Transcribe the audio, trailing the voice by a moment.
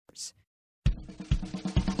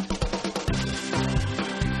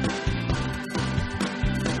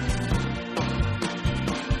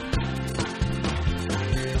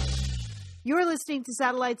You're listening to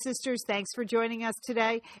Satellite Sisters. Thanks for joining us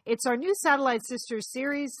today. It's our new Satellite Sisters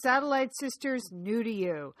series, Satellite Sisters New to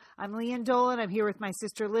You. I'm Leanne Dolan. I'm here with my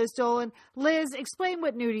sister Liz Dolan. Liz, explain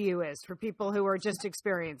what New to You is for people who are just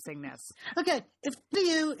experiencing this. Okay, if New to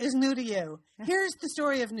You is new to you, here's the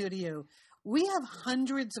story of New to You. We have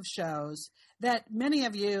hundreds of shows that many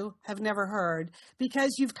of you have never heard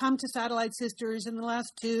because you've come to Satellite Sisters in the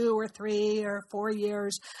last 2 or 3 or 4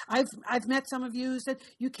 years. I've met some of you that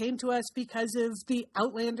you came to us because of the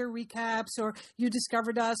Outlander recaps, or you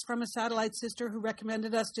discovered us from a Satellite Sister who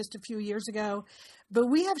recommended us just a few years ago. But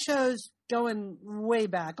we have shows going way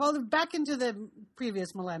back, back into the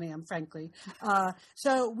previous millennium, frankly.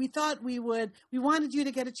 So we thought we wanted you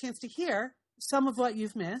to get a chance to hear some of what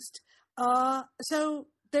you've missed. So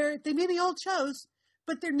they may be old shows,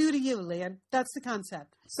 but they're new to you, Leanne. That's the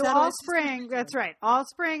concept. So all spring, that's right. All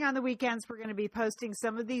spring on the weekends, we're going to be posting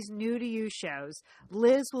some of these new to you shows.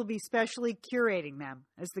 Liz will be specially curating them,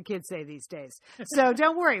 as the kids say these days. So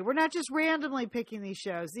don't worry. We're not just randomly picking these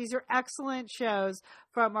shows. These are excellent shows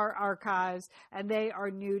from our archives, and they are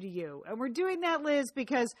new to you. And we're doing that, Liz,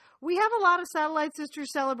 because we have a lot of Satellite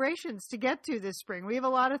Sisters celebrations to get to this spring. We have a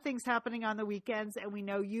lot of things happening on the weekends, and we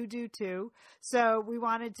know you do too. So we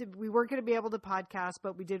weren't going to be able to podcast,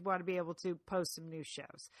 but we did want to be able to post some new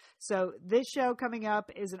shows. So this show coming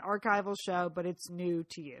up is an archival show, but it's new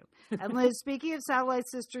to you. And Liz, speaking of Satellite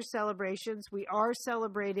Sisters celebrations, we are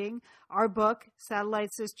celebrating our book,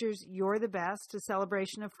 Satellite Sisters, You're the Best, a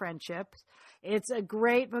celebration of friendship. It's a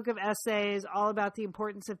great book of essays all about the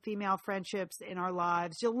importance of female friendships in our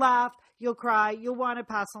lives. You'll laugh, you'll cry, you'll want to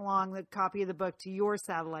pass along the copy of the book to your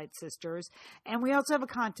Satellite Sisters. And we also have a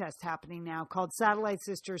contest happening now called Satellite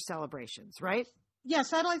Sisters Celebrations, right? Yeah,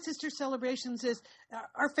 Satellite Sister Celebrations is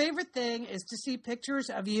our favorite thing is to see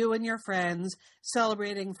pictures of you and your friends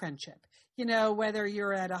celebrating friendship. You know, whether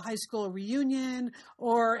you're at a high school reunion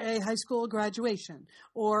or a high school graduation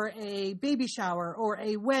or a baby shower or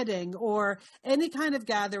a wedding or any kind of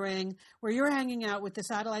gathering where you're hanging out with the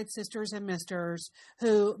Satellite Sisters and Misters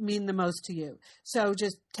who mean the most to you. So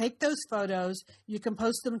just take those photos. You can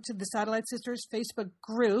post them to the Satellite Sisters Facebook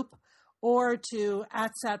group or to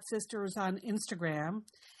 @SatSisters on Instagram,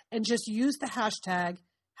 and just use the hashtag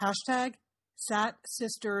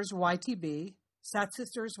SatSistersYTB,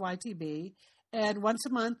 SatSistersYTB, and once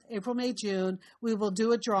a month, April, May, June, we will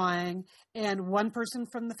do a drawing, and one person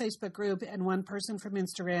from the Facebook group and one person from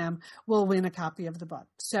Instagram will win a copy of the book.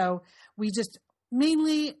 So it's just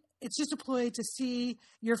a ploy to see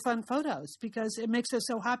your fun photos because it makes us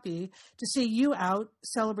so happy to see you out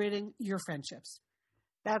celebrating your friendships.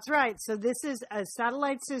 That's right. So this is a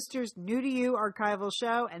Satellite Sisters New to You archival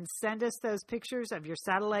show, and send us those pictures of your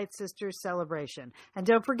Satellite Sisters celebration. And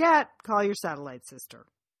don't forget, call your Satellite Sister.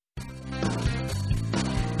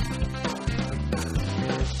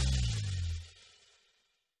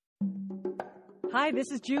 Hi,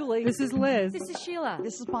 this is Julie. This is Liz. This is Sheila.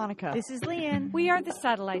 This is Monica. This is Leanne. We are the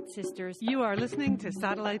Satellite Sisters. You are listening to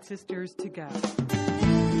Satellite Sisters to Go.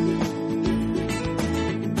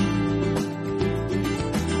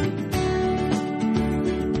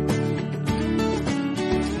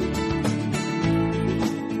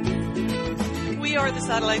 We are the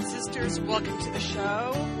Satellite Sisters. Welcome to the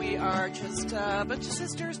show. We are just a bunch of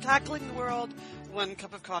sisters tackling the world one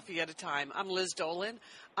cup of coffee at a time. I'm Liz Dolan.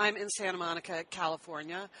 I'm in Santa Monica,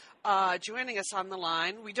 California. Joining us on the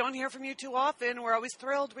line, we don't hear from you too often. We're always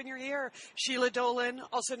thrilled when you're here. Sheila Dolan,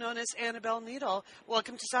 also known as Annabelle Needle.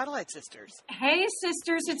 Welcome to Satellite Sisters. Hey,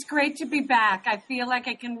 sisters. It's great to be back. I feel like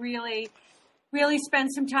I can really spend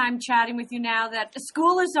some time chatting with you now that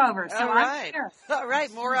school is over. So I'm here. All right.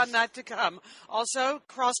 More on that to come. Also,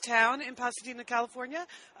 cross town in Pasadena, California.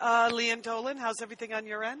 Leanne Dolan, how's everything on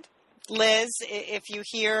your end? Liz, if you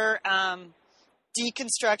hear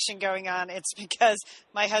deconstruction going on, it's because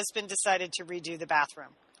my husband decided to redo the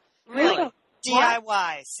bathroom. Really?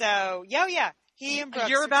 DIY. So, yeah. He and Brooks.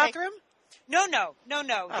 Your bathroom? No.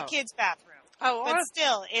 The kids' bathroom. Oh, but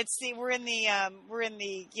still, we're in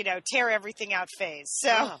the tear everything out phase.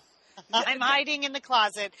 So I'm hiding in the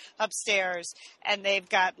closet upstairs, and they've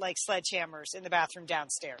got like sledgehammers in the bathroom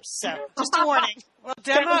downstairs. So just a warning. Well,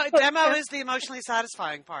 demo is the emotionally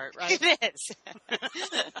satisfying part, right? It is.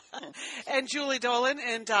 And Julie Dolan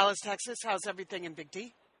in Dallas, Texas. How's everything in Big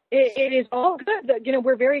D? It is all good.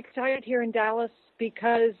 We're very excited here in Dallas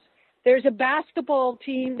because There's a basketball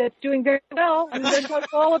team that's doing very well, and they're talking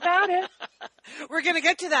all about it. We're going to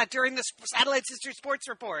get to that during the Satellite Sister Sports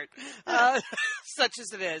Report, such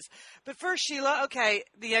as it is. But first, Sheila, okay,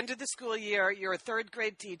 the end of the school year, you're a third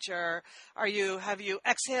grade teacher. Have you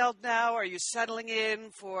exhaled now? Are you settling in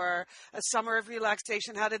for a summer of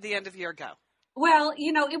relaxation? How did the end of year go? Well,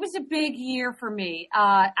 it was a big year for me.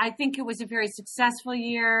 I think it was a very successful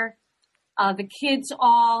year. The kids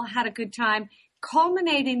all had a good time.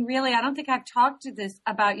 Culminating, really, I don't think I've talked to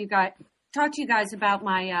you guys about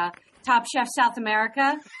my Top Chef South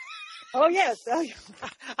America. Oh, yes.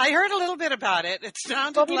 I heard a little bit about it. It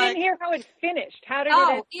sounded but we didn't hear how it finished. How did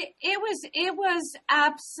it was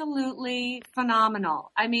absolutely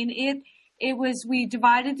phenomenal. I mean, we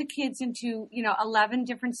divided the kids into, 11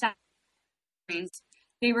 different series.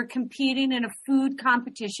 They were competing in a food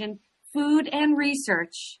competition, food and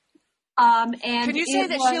research. And can you say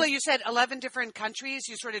that, Sheila, you said 11 different countries?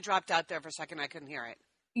 You sort of dropped out there for a second. I couldn't hear it.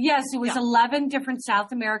 Yes, it was 11 different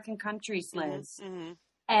South American countries, Liz. Mm-hmm.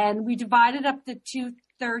 And we divided up the 2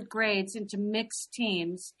 third grades into mixed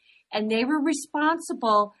teams. And they were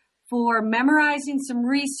responsible for memorizing some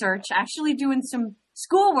research, actually doing some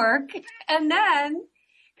schoolwork, and then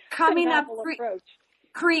coming up,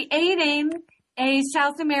 creating a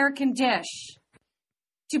South American dish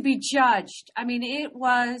to be judged. I mean, it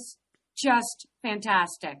was just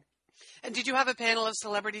fantastic. And did you have a panel of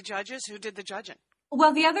celebrity judges? Who did the judging?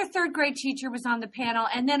 Well, the other third grade teacher was on the panel,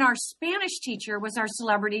 and then our Spanish teacher was our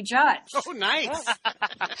celebrity judge. Oh, nice.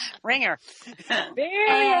 Ringer.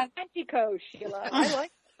 Very Antico, Sheila. I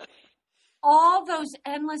like it. All those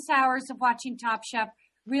endless hours of watching Top Chef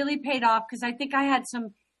really paid off because I think I had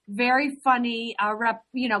some very funny,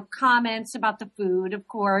 comments about the food, of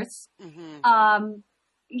course. Mm-hmm.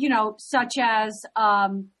 Such as,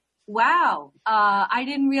 wow, I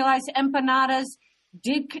didn't realize empanadas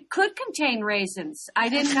could contain raisins. I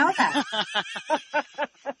didn't know that.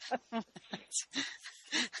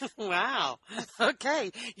 Wow. Okay.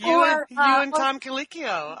 You and Tom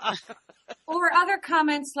Colicchio. Or other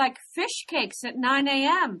comments like fish cakes at 9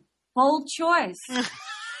 a.m. Bold choice.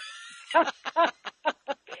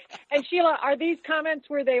 And Sheila, are these comments,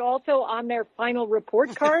 were they also on their final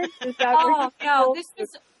report cards? Is that no,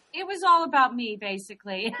 it was all about me,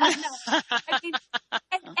 basically.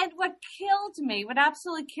 And what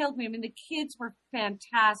absolutely killed me, I mean, the kids were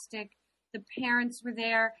fantastic. The parents were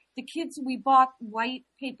there. The kids, we bought white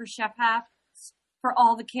paper chef hats for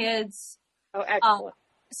all the kids. Oh, excellent.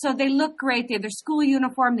 So they look great. They had their school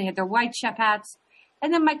uniform. They had their white chef hats.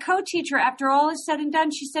 And then my co-teacher, after all is said and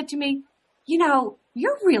done, she said to me, you're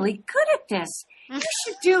really good at this. You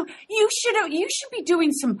should be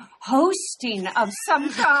doing some hosting of some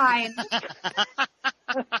kind.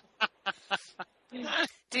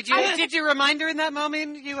 Did you remind her in that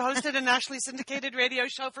moment you hosted a nationally syndicated radio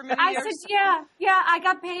show for many years? I said, yeah, I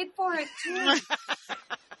got paid for it too.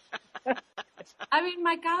 I mean,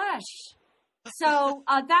 my gosh. So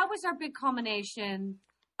that was our big culmination.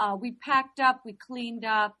 We packed up, we cleaned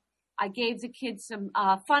up. I gave the kids some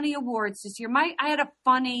funny awards this year. I had a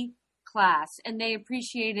funny class, and they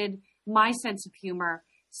appreciated my sense of humor.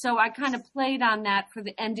 So I kind of played on that for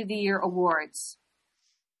the end of the year awards.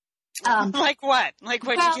 Like what? Like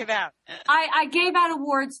what did you give out? I gave out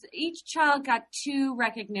awards. Each child got 2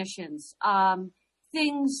 recognitions.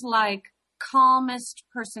 Things like calmest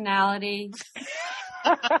personality.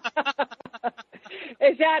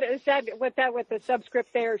 Is that what the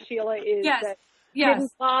subscript there, Sheila, is? Yes. That yes.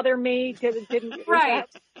 Didn't bother me. Didn't right.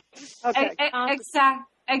 Okay.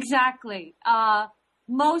 Exactly.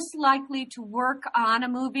 Most likely to work on a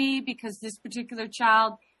movie because this particular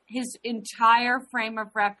child, his entire frame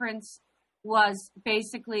of reference was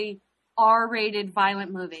basically R-rated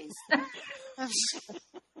violent movies. That's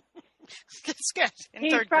good.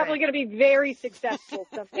 He's probably going to be very successful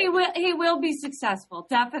someday. He will be successful,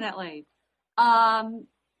 definitely.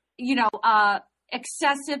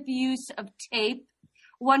 Excessive use of tape.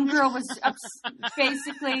 One girl was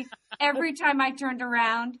basically every time I turned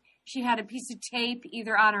around, she had a piece of tape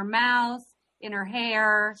either on her mouth, in her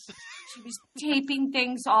hair. She was taping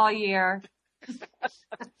things all year.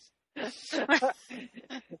 And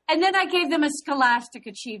then I gave them a Scholastic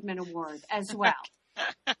Achievement Award as well.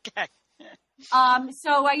 Okay.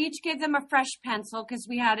 So I each gave them a fresh pencil because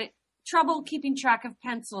we had trouble keeping track of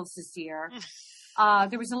pencils this year.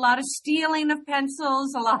 There was a lot of stealing of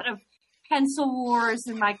pencils, a lot of pencil wars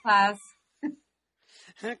in my class.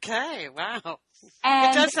 Okay, wow.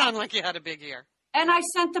 And, it does sound like you had a big year. And I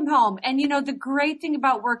sent them home. And, the great thing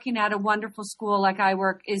about working at a wonderful school like I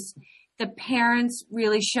work is the parents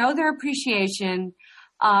really show their appreciation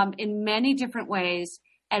in many different ways.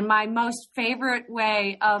 And my most favorite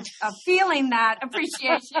way of feeling that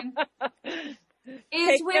appreciation is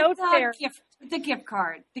Take with notes there. the gift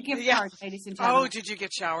card. The gift Yeah. card, ladies and gentlemen. Oh, did you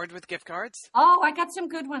get showered with gift cards? Oh, I got some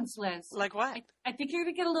good ones, Liz. Like what? I think you're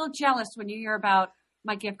going to get a little jealous when you hear about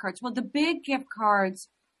my gift cards. Well, the big gift cards,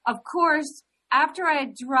 of course, after I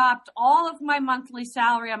had dropped all of my monthly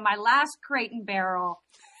salary on my last Crate and Barrel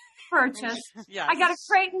purchase, Yes. I got a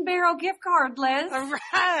Crate and Barrel gift card, Liz. All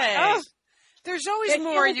right. Oh. There's always Did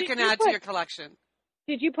more you- you did can you add to put- your collection.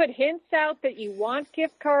 Did you put hints out that you want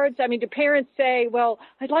gift cards? I mean, do parents say, well,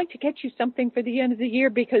 I'd like to get you something for the end of the year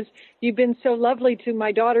because you've been so lovely to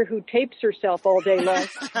my daughter who tapes herself all day long?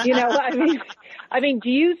 You know, I mean, do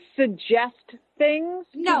you suggest things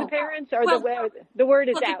No. to the parents, or Well, the word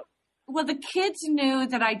is well, out? Well, the kids knew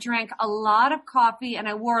that I drank a lot of coffee and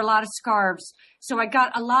I wore a lot of scarves. So I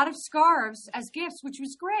got a lot of scarves as gifts, which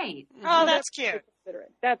was great. Oh, that's cute.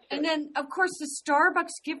 That's And then, of course, the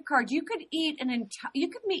Starbucks gift card. You could eat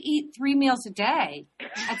eat 3 meals a day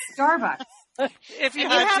at Starbucks. If you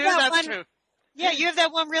And you had have to, that that's one- true. Yeah, you have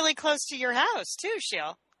that one really close to your house too,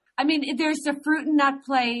 Sheila. I mean, there's the fruit and nut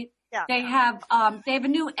plate. Yeah. They have a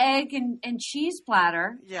new egg and cheese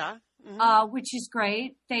platter, Yeah. Mhm. which is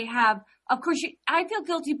great. They have, of course, I feel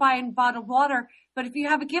guilty buying bottled water, but if you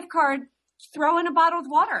have a gift card, throw in a bottled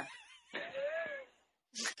water.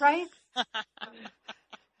 Right?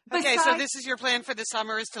 Okay, so Besides- this is your plan for the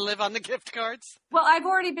summer, is to live on the gift cards? Well, I've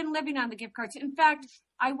already been living on the gift cards. In fact,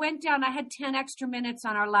 I went down, I had 10 extra minutes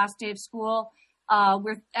on our last day of school. I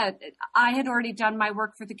had already done my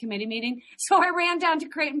work for the committee meeting. So I ran down to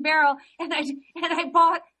Crate and Barrel and I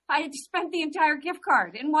had spent the entire gift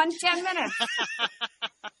card in 10 minutes.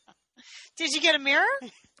 Did you get a mirror?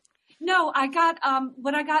 No, I got,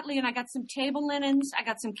 what I got, Leon, I got some table linens. I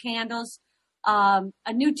got some candles, a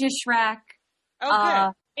new dish rack. Okay.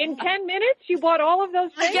 In 10 minutes, you bought all of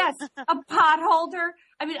those things? Yes, a pot holder.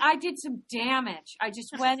 I mean, I did some damage. I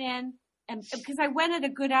just went in and because I went at a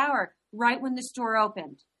good hour right when the store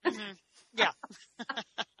opened. Yeah.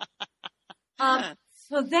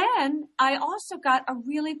 So then I also got a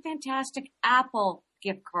really fantastic Apple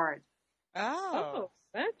gift card. Oh,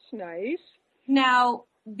 that's nice. Now,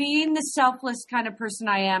 being the selfless kind of person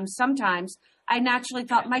I am, sometimes I naturally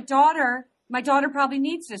thought my daughter probably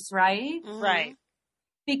needs this, right? Right.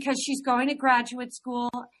 Because she's going to graduate school.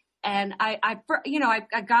 And I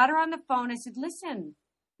got her on the phone. I said, listen,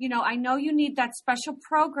 I know you need that special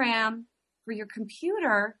program for your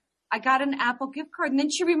computer. I got an Apple gift card. And then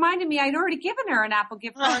she reminded me I'd already given her an Apple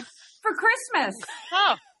gift card for Christmas.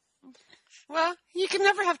 Oh, Well, you can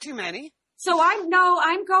never have too many. So I'm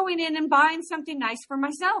going in and buying something nice for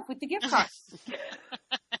myself with the gift card.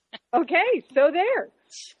 Okay, so there.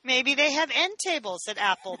 maybe they have end tables at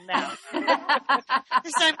Apple now.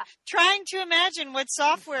 Because I'm trying to imagine what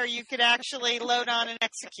software you could actually load on and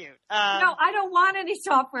execute. No, I don't want any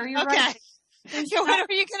software. You're okay. right. Yeah, what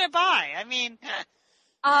are you going to buy? I mean,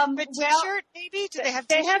 but T-shirt maybe? Do they have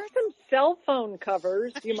They T-shirts? have some cell phone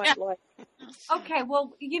covers you might like. Okay,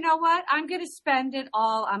 well, you know what? I'm going to spend it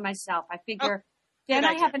all on myself. I figure. Then good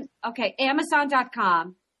I idea. have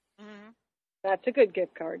Amazon.com. That's a good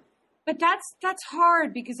gift card. But that's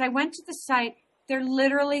hard because I went to the site. There are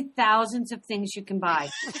literally thousands of things you can buy.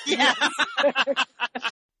 Yeah.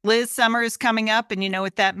 Liz, summer is coming up, and you know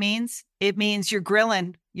what that means? It means you're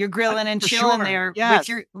grilling. You're grilling and For chilling sure. there Yes.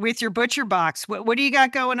 with your butcher box. What do you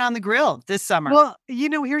got going on the grill this summer? Well,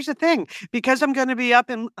 here's the thing. Because I'm going to be up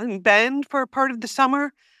in Bend for part of the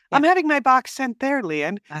summer, I'm having my box sent there,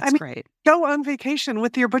 Leanne. That's great. Go on vacation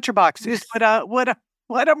with your butcher box is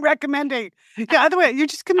what I'm recommending. Yeah, other way, you're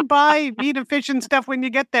just going to buy meat and fish and stuff when you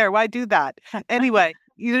get there. Why do that? Anyway,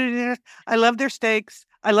 I love their steaks.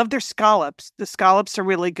 I love their scallops. The scallops are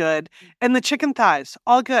really good. And the chicken thighs,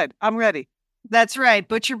 all good. I'm ready. That's right.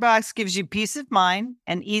 Butcher Box gives you peace of mind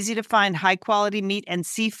and easy to find high quality meat and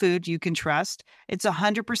seafood you can trust. It's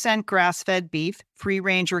 100% grass fed beef, free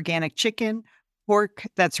range organic chicken, pork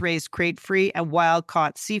that's raised crate free, and wild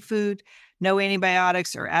caught seafood. No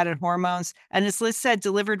antibiotics or added hormones. And as Liz said,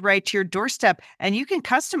 delivered right to your doorstep. And you can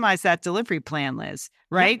customize that delivery plan, Liz,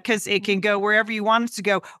 right? Because it can go wherever you want it to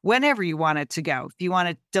go, whenever you want it to go. If you want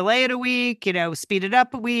to delay it a week, speed it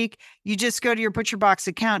up a week, you just go to your Butcher Box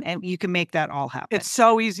account and you can make that all happen. It's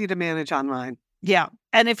so easy to manage online. Yeah.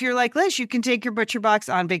 And if you're like Liz, you can take your Butcher Box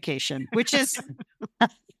on vacation, which is...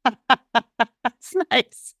 That's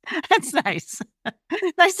nice. That's nice.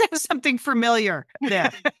 Nice to have something familiar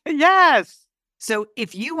there. Yes. So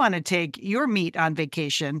if you want to take your meat on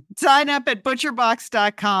vacation, sign up at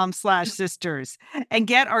butcherbox.com/sisters and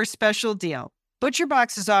get our special deal.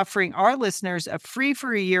 ButcherBox is offering our listeners a free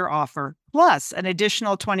for a year offer, plus an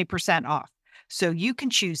additional 20% off. So you can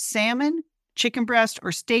choose salmon, chicken breast,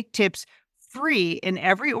 or steak tips free in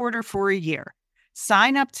every order for a year.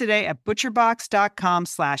 Sign up today at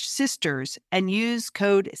butcherbox.com/sisters and use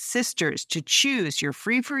code SISTERS to choose your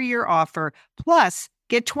free for a year offer, plus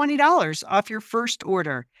get $20 off your first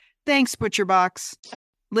order. Thanks, ButcherBox.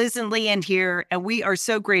 Liz and Leanne here, and we are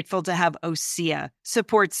so grateful to have OSEA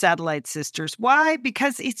support Satellite Sisters. Why?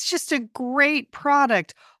 Because it's just a great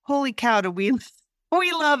product. Holy cow, do we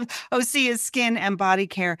love OSEA's skin and body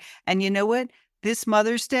care. And you know what? This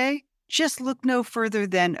Mother's Day, just look no further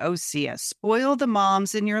than OSEA. Spoil the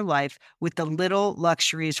moms in your life with the little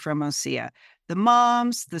luxuries from OSEA. The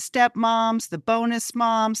moms, the stepmoms, the bonus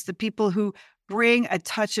moms, the people who bring a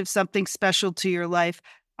touch of something special to your life.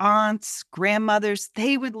 Aunts, grandmothers,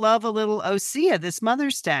 they would love a little OSEA this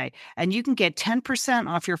Mother's Day. And you can get 10%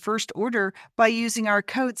 off your first order by using our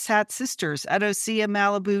code SATSisters at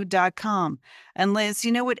OSEAMalibu.com. And Liz,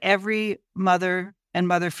 you know what every mother and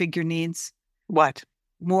mother figure needs? What?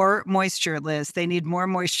 More moisture, Liz. They need more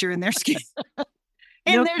moisture in their skin.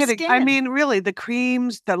 No kidding. I mean, really, the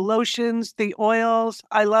creams, the lotions, the oils,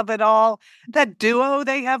 I love it all. That duo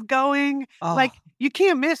they have going, like you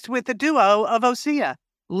can't miss with the duo of OSEA.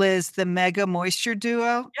 Liz, the Mega Moisture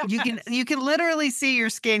Duo. Yes. You can literally see your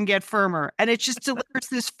skin get firmer, and it just delivers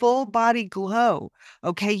this full body glow.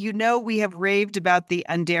 Okay, you know we have raved about the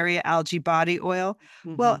Undaria Algae Body Oil.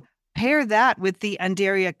 Mm-hmm. Well, pair that with the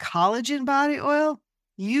Undaria Collagen Body Oil.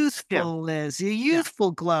 Youthful, Liz. Your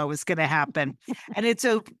youthful glow is going to happen. And it's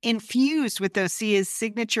infused with OSEA's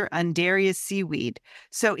signature Undaria seaweed.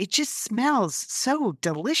 So it just smells so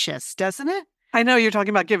delicious, doesn't it? I know you're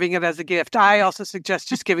talking about giving it as a gift. I also suggest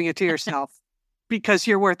just giving it to yourself because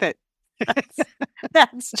you're worth it.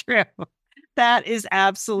 That's true. That is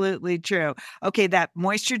absolutely true. Okay, that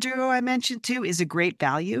Moisture Duo I mentioned too is a great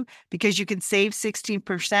value because you can save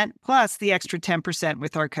 16% plus the extra 10%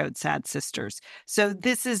 with our code SADSisters. So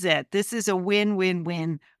this is it. This is a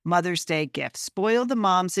win-win-win Mother's Day gift. Spoil the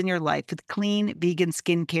moms in your life with clean vegan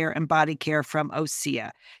skincare and body care from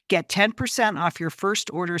OSEA. Get 10% off your first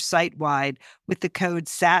order site-wide with the code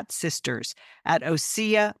SATSisters at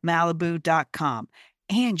OSEAMalibu.com.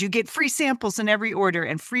 And you get free samples in every order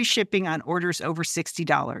and free shipping on orders over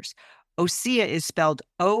 $60. OSEA is spelled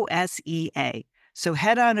OSEA. So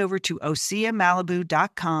head on over to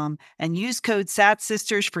OSEAMalibu.com and use code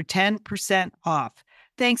SATSisters for 10% off.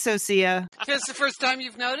 Thanks, OSEA. It's the first time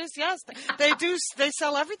you've noticed? Yes, they do. They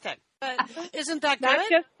sell everything. But isn't that good? Not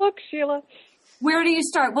just books, Sheila. Where do you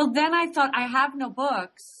start? Well, then I thought I have no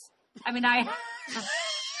books. I mean,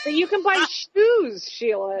 But you can buy shoes,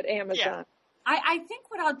 Sheila, at Amazon. Yeah. I think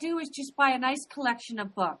what I'll do is just buy a nice collection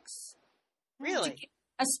of books. Really?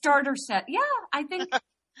 A starter set. Yeah, I think,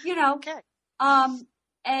 Okay. So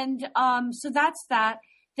that's that.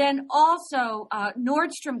 Then also,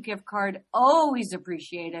 Nordstrom gift card, always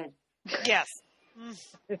appreciated. Yes.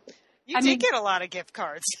 You did get a lot of gift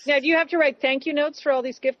cards. Now, do you have to write thank you notes for all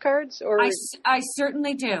these gift cards? Or I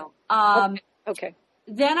certainly do. Okay.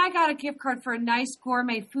 Then I got a gift card for a nice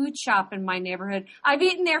gourmet food shop in my neighborhood. I've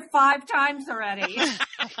eaten there 5 times already.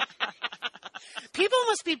 People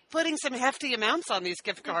must be putting some hefty amounts on these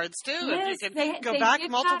gift cards, too. Yes, if you can go back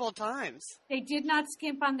multiple times. They did not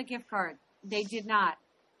skimp on the gift card. They did not.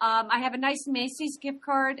 I have a nice Macy's gift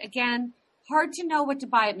card. Again, hard to know what to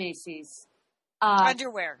buy at Macy's.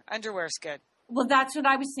 Underwear. Underwear's good. Well, that's what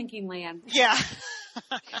I was thinking, Lan. Yeah.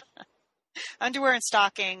 Underwear and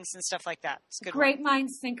stockings and stuff like that. It's good. Great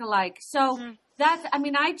minds think alike. So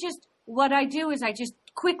what I do is I just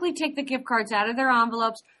quickly take the gift cards out of their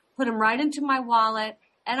envelopes, put them right into my wallet,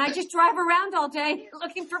 and I just drive around all day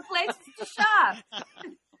looking for places to shop.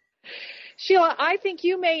 Sheila, I think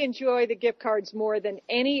you may enjoy the gift cards more than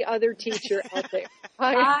any other teacher out there.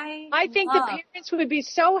 I think the parents would be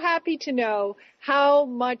so happy to know how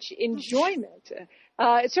much enjoyment,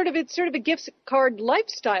 it's sort of a gift card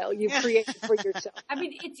lifestyle you've created for yourself. I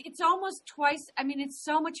mean, it's almost twice. I mean, it's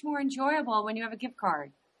so much more enjoyable when you have a gift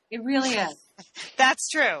card. It really is. That's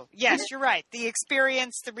true. Yes, you're right. The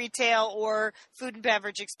experience, the retail or food and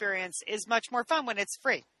beverage experience is much more fun when it's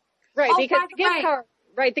free. Right, because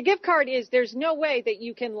the gift card is, there's no way that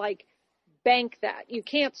you can bank that. You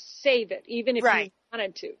can't save it, even if you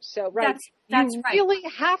wanted to. So, that's you really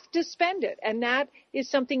have to spend it. And that is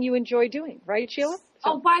something you enjoy doing, right, Sheila?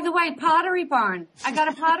 So. Oh, by the way, Pottery Barn. I got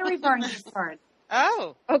a Pottery Barn gift card.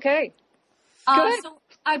 Oh. Okay. Good. So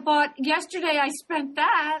I bought, yesterday I spent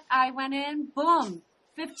that. I went in, boom,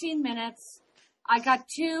 15 minutes. I got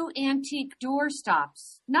 2 antique door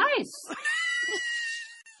stops. Nice.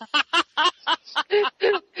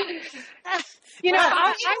 You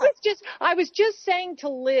know, I was just saying to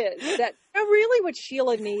Liz that really what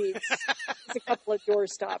Sheila needs is a couple of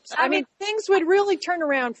doorstops. I mean, things would really turn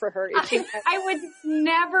around for her. If she I would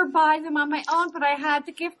never buy them on my own, but I had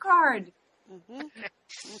the gift card. Mm-hmm.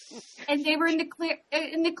 And they were in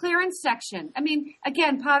the clearance section. I mean,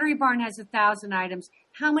 again, Pottery Barn has 1,000 items.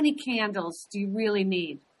 How many candles do you really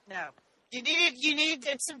need? No. You need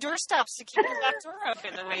some doorstops to keep your back door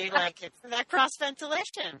open the way you like it for that cross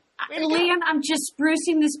ventilation. Leanne, I'm just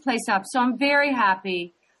sprucing this place up, so I'm very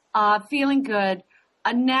happy, feeling good.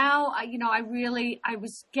 Now, I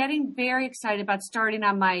was getting very excited about starting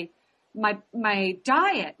on my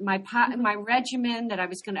diet, my regimen that I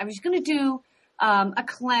was gonna do a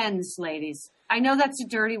cleanse, ladies. I know that's a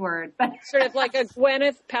dirty word, but sort of like a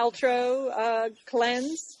Gwyneth Paltrow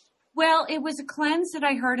cleanse. Well, it was a cleanse that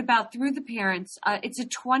I heard about through the parents. It's a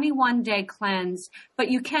 21-day cleanse, but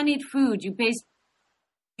you can eat food.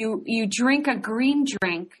 You drink a green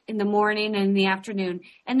drink in the morning and in the afternoon,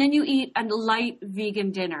 and then you eat a light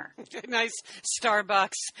vegan dinner. Nice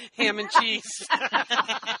Starbucks ham and cheese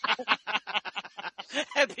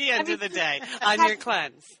at the end of the day on your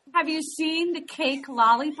cleanse. Have you seen the cake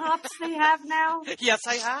lollipops they have now? Yes,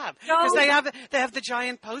 I have. Because they have the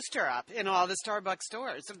giant poster up in all the Starbucks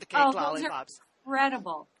stores of the cake lollipops.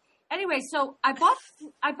 Incredible. Anyway, so I bought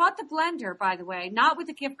the blender, by the way, not with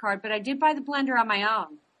the gift card, but I did buy the blender on my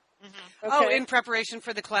own. Mm-hmm. Okay. Oh, in preparation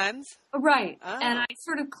for the cleanse? Right. Oh. And I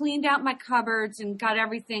sort of cleaned out my cupboards and got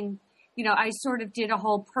everything, I sort of did a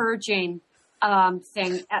whole purging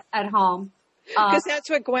thing at home. Because that's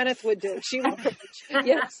what Gwyneth would do. She would purge.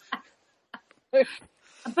 Yes.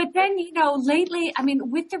 But then, lately, I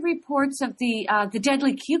mean, with the reports of the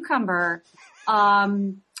deadly cucumber,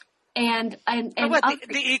 the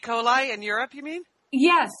E. coli in Europe, you mean?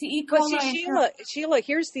 Yes, the E. coli. But see, Sheila,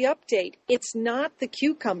 here's the update. It's not the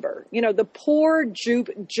cucumber. The poor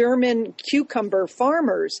German cucumber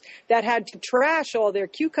farmers that had to trash all their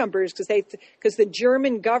cucumbers because the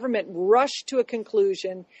German government rushed to a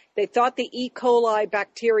conclusion. They thought the E. coli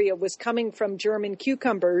bacteria was coming from German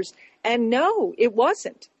cucumbers, and no, it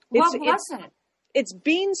wasn't. What was it? It's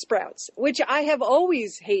bean sprouts, which I have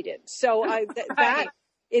always hated. So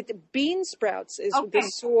bean sprouts is the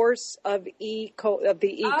source of the E. coli.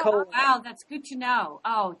 Wow, that's good to know.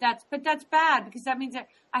 That's bad because that means that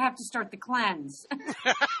I have to start the cleanse.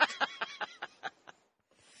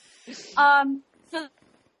 So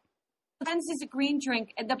cleanse is a green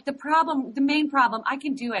drink, and the main problem, I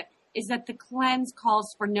can do it, is that the cleanse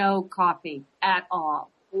calls for no coffee at all.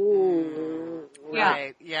 Ooh,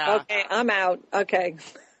 right, yeah. Okay, I'm out. Okay.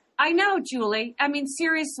 I know, Julie. I mean,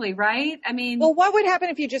 seriously, right? I mean... Well, what would happen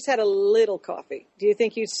if you just had a little coffee? Do you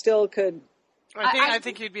think you still could... I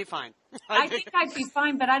think you'd be fine. I think I'd be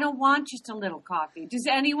fine, but I don't want just a little coffee. Does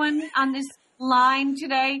anyone on this line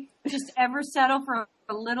today just ever settle for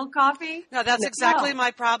a little coffee? No, that's exactly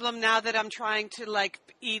my problem now that I'm trying to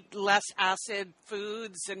eat less acid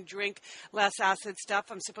foods and drink less acid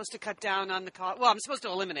stuff. I'm supposed to cut down on the coffee. Well, I'm supposed to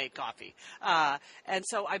eliminate coffee. And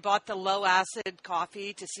so I bought the low acid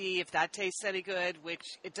coffee to see if that tastes any good, which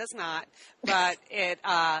it does not. But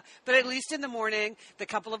but at least in the morning, the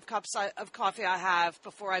couple of cups of coffee I have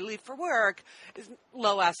before I leave for work is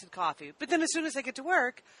low acid coffee. But then as soon as I get to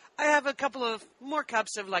work, I have a couple of more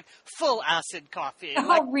cups of full acid coffee.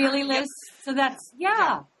 Oh, really, Liz? So that's,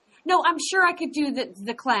 yeah. No, I'm sure I could do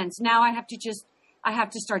the cleanse. Now I have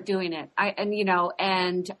to start doing it.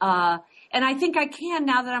 And I think I can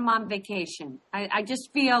now that I'm on vacation. I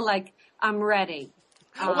just feel like I'm ready.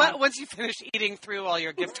 Once you finish eating through all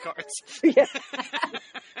your gift cards. Yeah.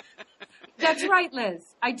 That's right, Liz.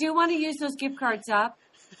 I do want to use those gift cards up.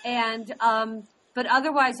 And, but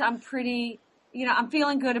otherwise I'm pretty, I'm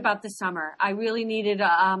feeling good about the summer. I really needed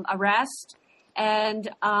a rest. And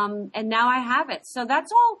now I have it. So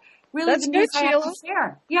that's all really that's the news good, I Sheila. have to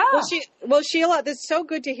share. Yeah. Well, Sheila, this is so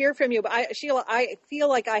good to hear from you. But Sheila, I feel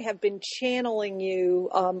like I have been channeling you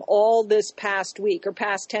all this past week or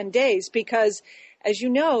past 10 days because, as you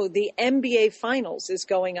know, the NBA Finals is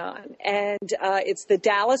going on, and it's the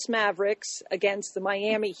Dallas Mavericks against the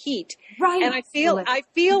Miami Heat. Right. And I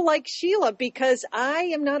feel like Sheila because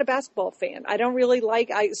I am not a basketball fan. I don't really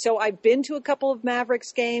so I've been to a couple of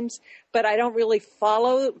Mavericks games, but I don't really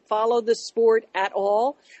follow the sport at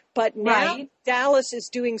all. But now Dallas is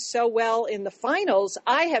doing so well in the finals,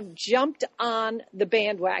 I have jumped on the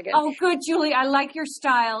bandwagon. Oh, good, Julie. I like your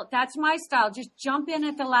style. That's my style. Just jump in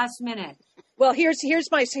at the last minute. Well, here's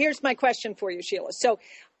my question for you, Sheila. So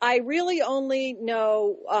I really only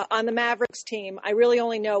know on the Mavericks team, I really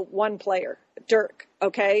only know one player, Dirk.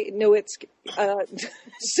 Okay, Nowitzki.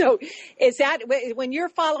 So is that when you're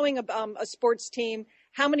following a sports team?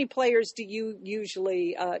 How many players do you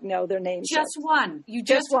usually know their names? Just one. You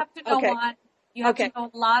just have to know one. You have to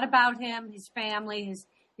know a lot about him, his family,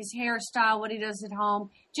 his hairstyle, what he does at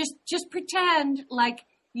home. Just pretend like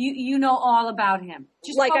you know all about him.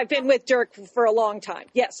 Just like I've been with Dirk for a long time.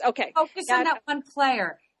 Yes. Okay. Focus on that one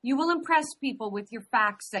player. You will impress people with your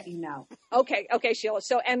facts that you know. Okay, Sheila.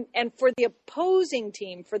 So and for the opposing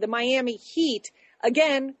team, for the Miami Heat,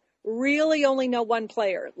 again, really only know one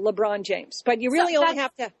player, LeBron James. But you really only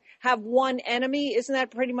have to have one enemy. Isn't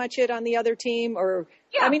that pretty much it on the other team? Or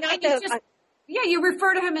yeah, I mean, you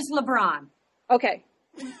refer to him as LeBron. Okay,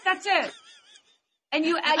 that's it. And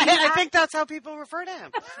I think that's how people refer to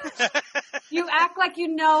him. You act like you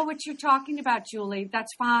know what you're talking about, Julie.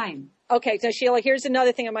 That's fine. Okay, so Sheila, here's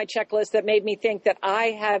another thing on my checklist that made me think that I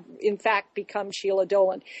have, in fact, become Sheila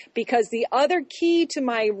Dolan. Because the other key to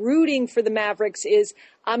my rooting for the Mavericks is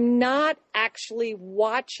I'm not actually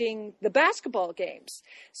watching the basketball games.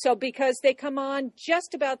 So because they come on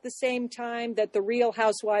just about the same time that the Real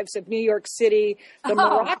Housewives of New York City, the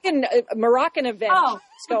Moroccan event. Oh,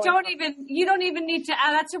 you don't even need to.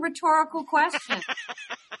 That's a rhetorical question.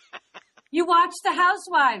 You watch the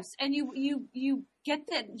Housewives and you get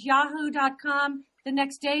the Yahoo.com the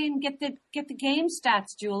next day and get the game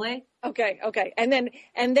stats, Julie. Okay. And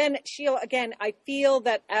then Sheila, again, I feel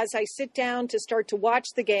that as I sit down to start to watch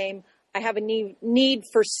the game, I have a need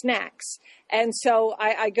for snacks. And so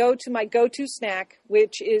I go to my go-to snack,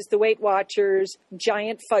 which is the Weight Watchers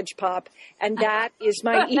giant fudge pop. And that is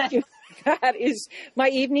my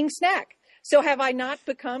evening snack. So have I not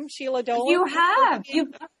become Sheila Dolan? You have.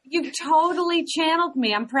 You've totally channeled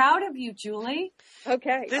me. I'm proud of you, Julie.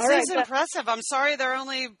 Okay. This is impressive. I'm sorry there are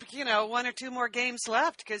only, one or two more games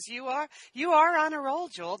left because you are on a roll,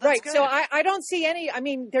 Joel. That's right. Good. So I don't see any,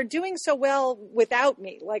 they're doing so well without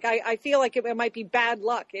me. Like I feel like it might be bad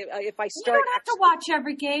luck if I start. You don't have to watch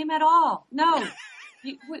every game at all. No.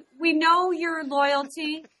 We know your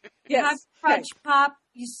loyalty. You have Fudge Pop.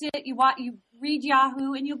 You sit, you read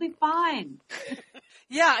Yahoo, and you'll be fine.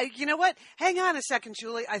 Yeah, you know what? Hang on a second,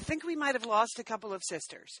 Julie. I think we might have lost a couple of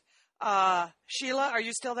sisters. Sheila, are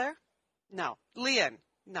you still there? No. Leon?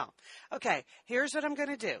 No. Okay, here's what I'm going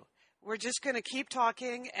to do. We're just going to keep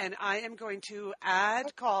talking, and I am going to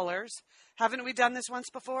add callers. Haven't we done this once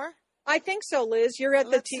before? I think so, Liz. You're at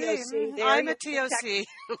the TOC. There. I'm at TOC.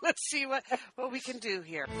 Let's see what we can do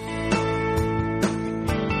here.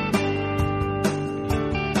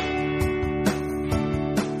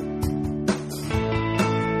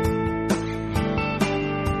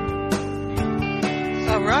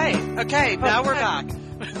 All right. Okay, now we're back.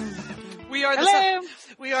 We are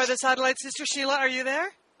the Satellite Sister. Sheila, are you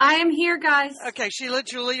there? I am here, guys. Okay, Sheila,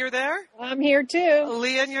 Julie, you're there? I'm here, too.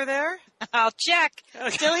 Leon, you're there? I'll check. Okay.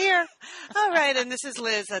 Still here. All right, and this is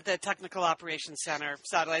Liz at the Technical Operations Center,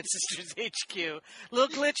 Satellite Sisters HQ. Little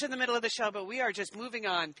glitch in the middle of the show, but we are just moving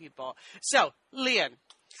on, people. So, Leon.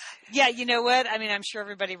 Yeah, you know what? I'm sure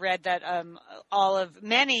everybody read that all of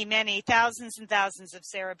many thousands and thousands of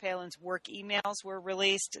Sarah Palin's work emails were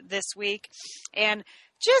released this week. And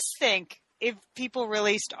just think if people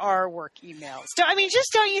released our work emails.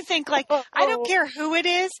 Just don't you think, I don't care who it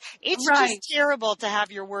is. It's just terrible to have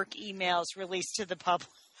your work emails released to the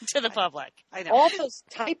public. I know. All those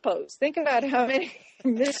typos. Think about how many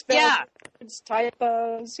misspelled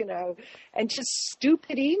typos, and just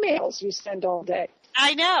stupid emails you send all day.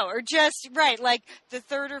 I know, or just, like the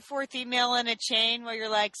third or fourth email in a chain where you're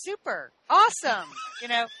like, super, awesome,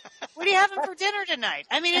 what are you having for dinner tonight?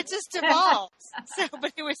 It just evolves.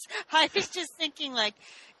 I was just thinking,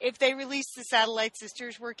 if they release the Satellite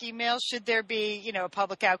Sisters work emails, should there be, a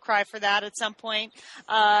public outcry for that at some point?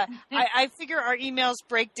 I figure our emails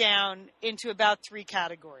break down into about 3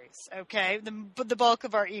 categories, okay? The bulk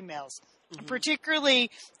of our emails. Mm-hmm. Particularly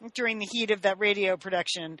during the heat of that radio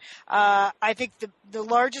production, I think the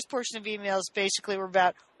largest portion of emails basically were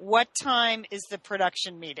about what time is the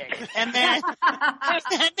production meeting? And then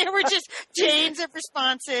there were just chains of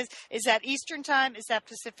responses. Is that Eastern time? Is that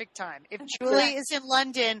Pacific time? If Julie is in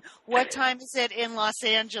London, what time is it in Los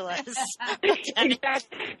Angeles?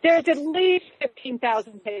 Exactly. There's at least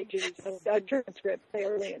 15,000 pages of transcript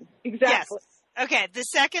there, Lynn. Exactly. Yes. Okay, the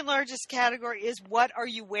second largest category is what are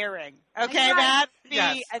you wearing? Okay, Right. that would be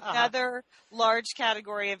Yes, another large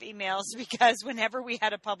category of emails because whenever we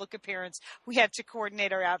had a public appearance, we had to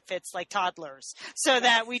coordinate our outfits like toddlers so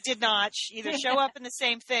that we did not either show up in the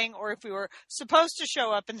same thing or if we were supposed to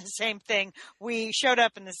show up in the same thing, we showed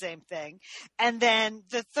up in the same thing. And then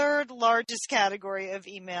the third largest category of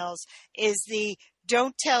emails is the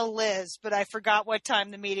don't tell Liz, but I forgot what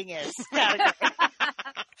time the meeting is category.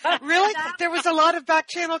 Really? There was a lot of back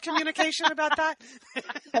channel communication about that?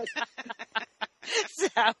 So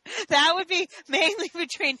that would be mainly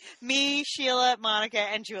between me, Sheila, Monica,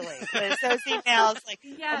 and Julie. Liz, those emails, like,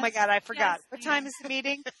 Yes, oh my God, I forgot. yes, What time is the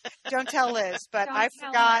meeting? Don't tell Liz, but Don't I tell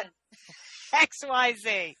forgot Liz.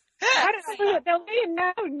 XYZ. I don't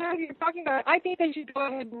know. Now you're talking about it, I think they should go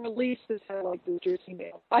ahead and release the Satellite Sisters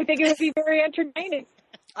email. I think it would be very entertaining.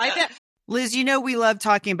 Liz, you know we love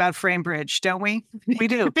talking about FrameBridge, don't we? We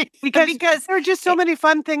do. Because there are just so many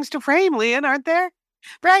fun things to frame, Leanne, aren't there?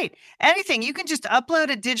 Right. Anything. You can just upload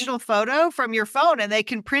a digital photo from your phone and they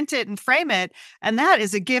can print it and frame it. And that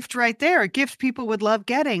is a gift right there, a gift people would love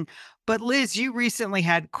getting. But Liz, you recently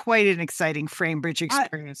had quite an exciting FrameBridge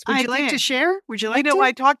experience. Would you like to share? Would you like to?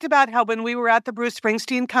 I talked about how when we were at the Bruce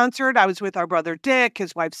Springsteen concert, I was with our brother Dick,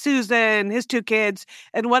 his wife Susan, his two kids,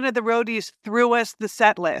 and one of the roadies threw us the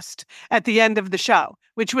set list at the end of the show,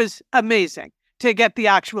 which was amazing to get the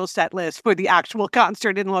actual set list for the actual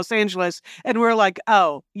concert in Los Angeles. And we're like,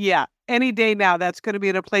 oh, yeah, any day now, that's going to be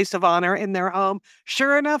in a place of honor in their home.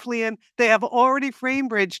 Sure enough, Leanne, they have already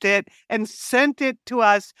FrameBridged it and sent it to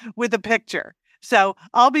us with a picture. So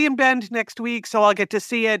I'll be in Bend next week, so I'll get to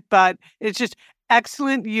see it. But it's just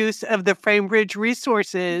excellent use of the FrameBridge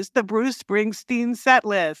resources, the Bruce Springsteen set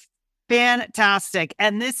list. Fantastic.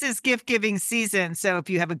 And this is gift giving season. So if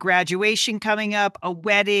you have a graduation coming up, a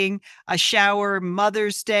wedding, a shower,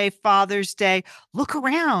 Mother's Day, Father's Day, look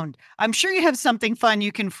around. I'm sure you have something fun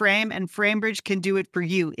you can frame, and FrameBridge can do it for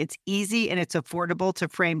you. It's easy and it's affordable to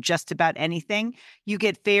frame just about anything. You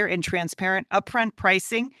get fair and transparent upfront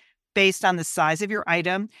pricing based on the size of your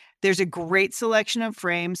item. There's a great selection of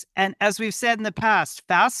frames. And as we've said in the past,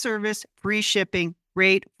 fast service, free shipping,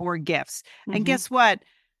 great for gifts. And guess what?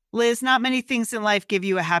 Liz, not many things in life give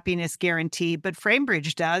you a happiness guarantee, but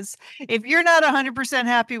FrameBridge does. If you're not 100%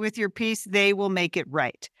 happy with your piece, they will make it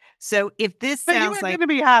right. So if this But sounds you're like going to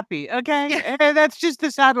be happy, okay? And that's just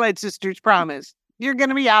the Satellite Sisters promise. You're going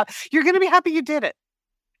to be out. You're going to be happy you did it.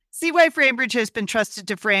 See why FrameBridge has been trusted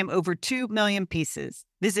to frame over 2 million pieces.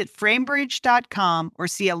 Visit framebridge.com or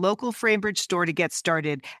see a local FrameBridge store to get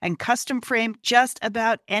started and custom frame just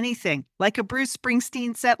about anything, like a Bruce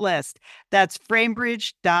Springsteen set list. That's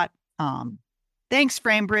framebridge.com. Thanks,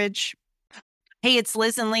 FrameBridge. Hey, it's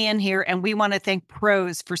Liz and Leanne here, and we want to thank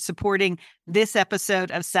Pros for supporting this episode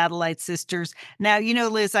of Satellite Sisters. Now, you know,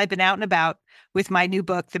 Liz, I've been out and about with my new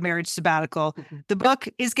book, The Marriage Sabbatical. The book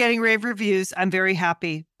is getting rave reviews. I'm very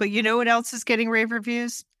happy. But you know what else is getting rave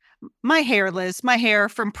reviews? My hair, Liz. My hair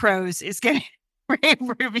from Pros is getting rave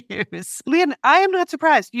reviews. Leanne, I am not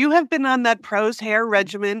surprised. You have been on that Pros hair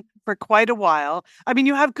regimen for quite a while. I mean,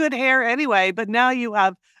 you have good hair anyway, but now you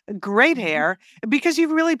have great hair because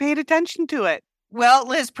you've really paid attention to it. Well,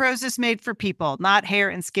 Liz, Pros is made for people, not hair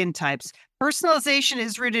and skin types. Personalization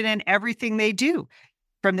is rooted in everything they do,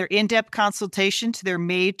 from their in-depth consultation to their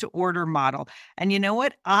made-to-order model. And you know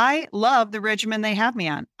what? I love the regimen they have me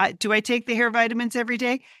on. Do I take the hair vitamins every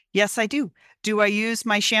day? Yes, I do. Do I use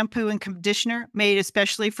my shampoo and conditioner made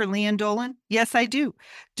especially for Leanne Dolan? Yes, I do.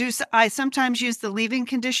 I sometimes use the leave-in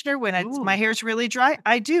conditioner when my hair's really dry?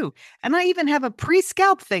 I do. And I even have a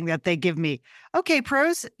pre-scalp thing that they give me. Okay,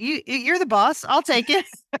 Pros, you're the boss. I'll take it.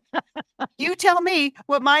 You tell me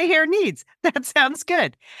what my hair needs. That sounds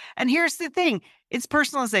good. And here's the thing. It's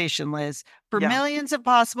personalization, Liz. For millions of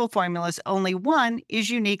possible formulas, only one is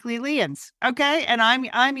uniquely Leanne's. Okay? And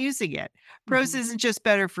I'm using it. Pros isn't just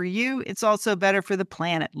better for you, it's also better for the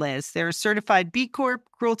planet, Liz. They're a certified B Corp,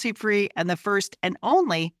 cruelty-free, and the first and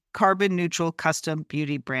only carbon neutral custom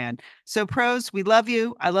beauty brand. So Pros, we love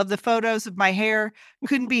you. I love the photos of my hair.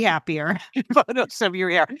 Couldn't be happier. Photos of your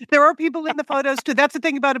hair. There are people in the photos too. That's the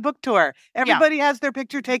thing about a book tour. Everybody has their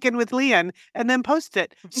picture taken with Leanne and then posts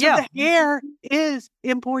it. So the hair is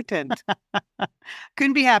important.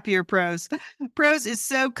 Couldn't be happier, Pros. Pros is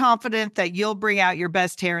so confident that you'll bring out your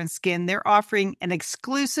best hair and skin. They're offering an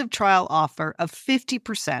exclusive trial offer of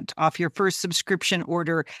 50% off your first subscription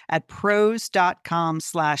order at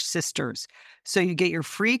pros.com/sisters. So you get your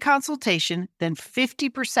free consultation, then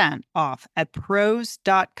 50% off at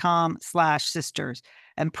pros.com/sisters.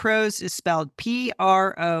 And Pros is spelled PROSE.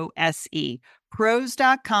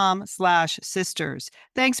 Pros.com/sisters.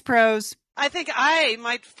 Thanks, Pros. I think I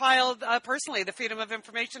might file personally the Freedom of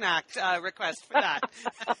Information Act request for that,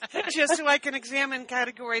 just so I can examine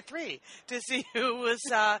Category 3 to see who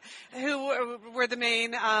were the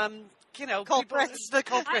main, culprits. The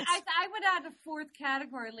culprits. I would add a fourth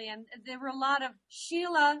category, Leanne. There were a lot of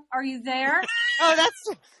Sheila. Are you there? Oh,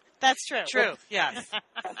 that's true. True. Yes.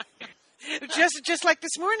 Just like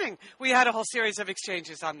this morning, we had a whole series of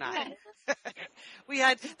exchanges on that. We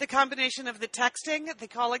had the combination of the texting, the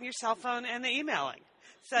calling your cell phone, and the emailing.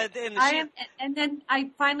 So and then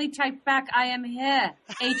I finally typed back, I am here,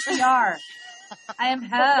 HER. I am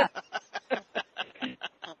her.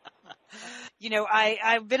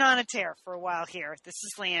 I've been on a tear for a while here. This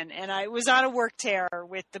is Lan, and I was on a work tear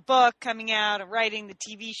with the book coming out and writing the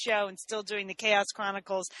TV show and still doing the Chaos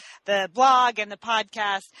Chronicles, the blog and the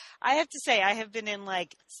podcast. I have to say I have been in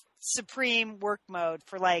like supreme work mode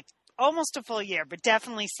for like almost a full year, but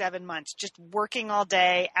definitely 7 months, just working all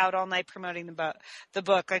day, out all night promoting the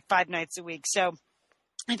book like 5 nights a week. So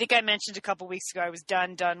I think I mentioned a couple weeks ago I was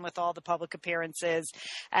done with all the public appearances,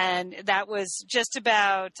 and that was just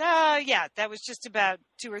about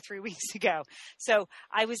 2 or 3 weeks ago. So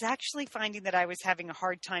I was actually finding that I was having a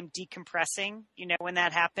hard time decompressing. When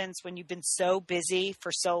that happens, when you've been so busy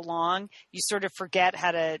for so long, you sort of forget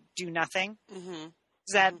how to do nothing. Mm-hmm.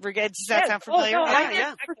 Does that sound familiar? Oh, no,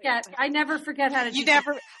 I never forget how to do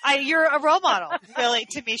You're a role model, really,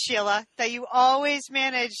 to me, Sheila, that you always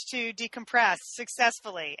manage to decompress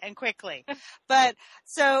successfully and quickly. But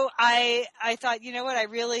so I thought, you know what,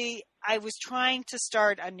 I was trying to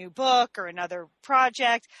start a new book or another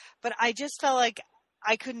project, but I just felt like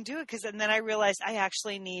I couldn't do it and then I realized I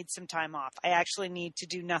actually need some time off. I actually need to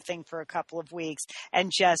do nothing for a couple of weeks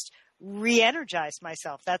and just re-energize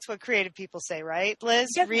myself. That's what creative people say, right, Liz?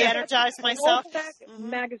 Yes, re-energize myself.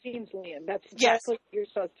 Magazines, Liam. That's exactly what you're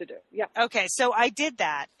supposed to do. Yeah. Okay, so I did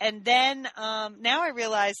that, and then now I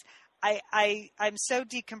realize I'm so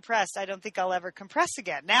decompressed. I don't think I'll ever compress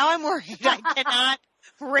again. Now I'm worried I cannot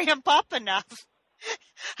ramp up enough.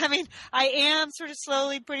 I mean, I am sort of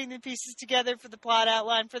slowly putting the pieces together for the plot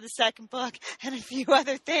outline for the second book and a few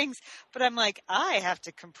other things, but I'm like, I have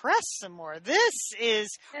to compress some more. This is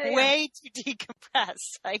way too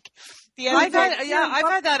decompressed. Like I've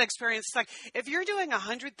had that experience. It's like if you're doing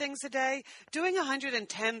 100 things a day, doing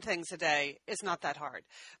 110 things a day is not that hard.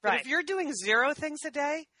 But if you're doing 0 things a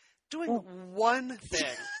day, doing one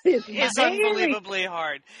thing is unbelievably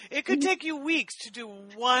hard. It could take you weeks to do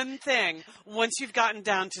one thing once you've gotten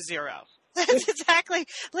down to 0. That's exactly.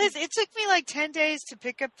 Liz, it took me like 10 days to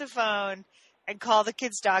pick up the phone and call the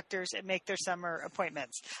kids' doctors and make their summer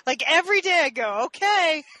appointments. Like every day I go,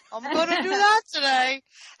 okay, I'm going to do that today.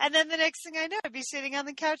 And then the next thing I know, I'd be sitting on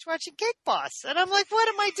the couch watching Cake Boss. And I'm like, what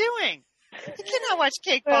am I doing? You cannot watch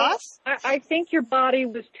Cake Boss. I think your body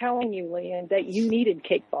was telling you, Leanne, that you needed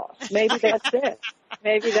Cake Boss. Maybe that's it.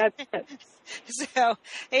 So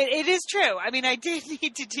it is true. I mean, I did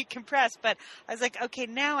need to decompress, but I was like, okay,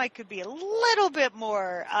 now I could be a little bit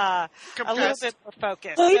more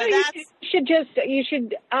focused. Well, you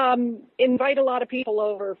should invite a lot of people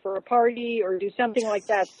over for a party or do something like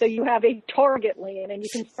that, so you have a target, Leanne, and you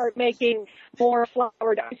can start making more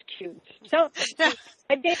floured ice cubes. So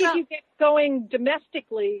I think if you get going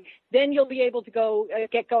domestically, then you'll be able to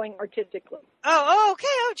get going artistically. Oh, okay.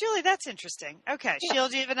 Oh, Julie, that's interesting. Okay, Sheila,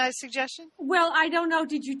 do you have a nice suggestion? Well, I don't know.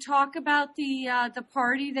 Did you talk about the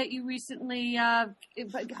party that you recently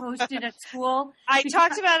hosted at school? I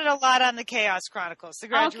talked about it a lot on the Chaos Chronicles, the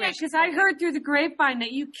graduation. Okay, because I heard through the grapevine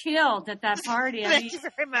that you killed at that party. Thank you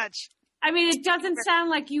very much. I mean, it doesn't sound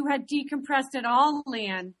like you had decompressed at all,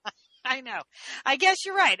 Leanne. I know. I guess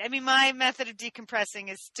you're right. I mean, my method of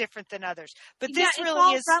decompressing is different than others. But this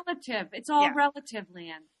really is relative. It's all relative,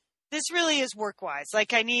 Leanne. This really is work-wise.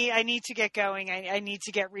 Like I need to get going. I need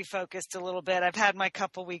to get refocused a little bit. I've had my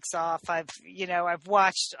couple weeks off. I've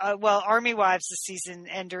watched, Army Wives, the season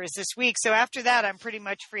ender is this week. So after that, I'm pretty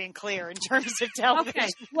much free and clear in terms of television. Okay.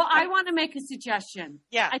 Well, I want to make a suggestion.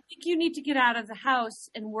 Yeah. I think you need to get out of the house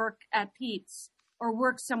and work at Pete's. Or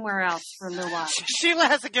work somewhere else for a little while. Sheila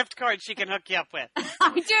has a gift card she can hook you up with.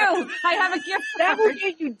 I do. I have a gift card. That will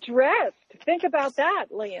get you dressed. Think about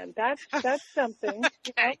that, Leanne. That's something.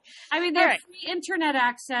 Okay. I mean, there's free internet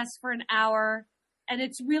access for an hour, and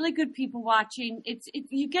it's really good people watching.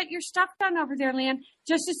 You get your stuff done over there, Leanne.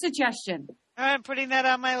 Just a suggestion. I'm putting that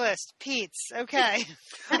on my list. Pete's. Okay.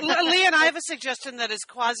 Leanne, I have a suggestion that is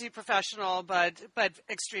quasi-professional, but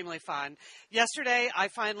extremely fun. Yesterday, I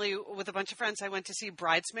finally, with a bunch of friends, I went to see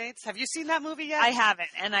Bridesmaids. Have you seen that movie yet? I haven't,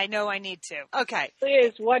 and I know I need to. Okay.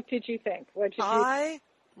 Liz, what did you think? I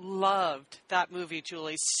loved that movie,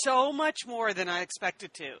 Julie, so much more than I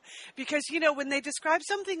expected to. Because, when they describe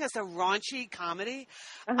something as a raunchy comedy,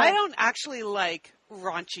 I don't actually like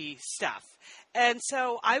raunchy stuff. And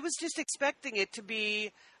so I was just expecting it to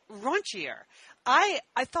be raunchier. I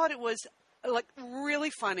thought it was like really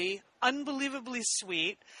funny, unbelievably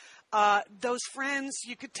sweet. Those friends,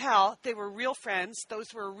 you could tell they were real friends.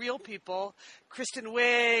 Those were real people. Kristen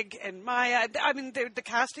Wiig and Maya. I mean, the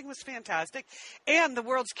casting was fantastic, and the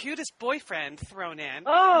world's cutest boyfriend thrown in.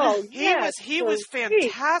 Oh, he was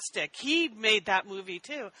fantastic. He made that movie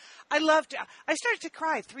too. I loved it. I started to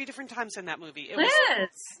cry 3 different times in that movie.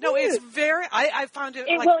 It's very. I found it.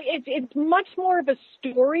 It's much more of a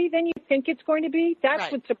story than you think it's going to be. That's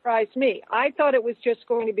what surprised me. I thought it was just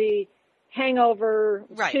going to be Hangover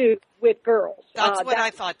 2 with girls. That's what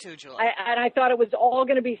I thought too, Julie. I thought it was all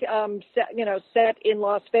going to be, set in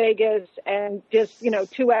Las Vegas and just,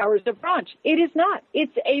 2 hours of brunch. It is not.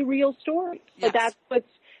 It's a real story. Yes. So that's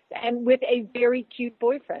and with a very cute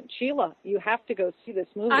boyfriend. Sheila, you have to go see this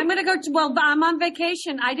movie. I'm going to go. I'm on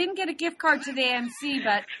vacation. I didn't get a gift card to the AMC,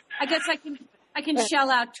 but I guess I can shell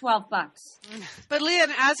out $12. But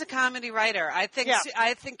Leanne, as a comedy writer, I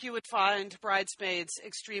think you would find Bridesmaids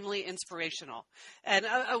extremely inspirational and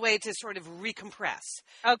a way to sort of recompress.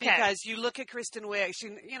 Okay. Because you look at Kristen Wiig, she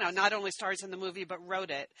not only stars in the movie but wrote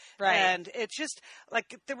it. Right. And it's just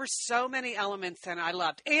like there were so many elements that I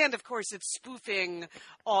loved. And of course it's spoofing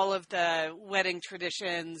all of the wedding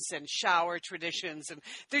traditions and shower traditions, and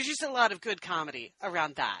there's just a lot of good comedy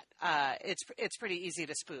around that. It's pretty easy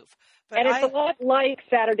to spoof. But and it's a lot like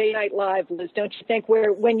Saturday Night Live, Liz, don't you think,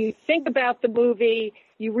 where when you think about the movie,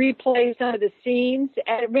 you replay some of the scenes,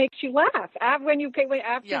 and it makes you laugh. I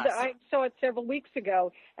saw it several weeks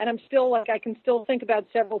ago, and I'm still I can still think about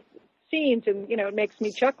several scenes, and, it makes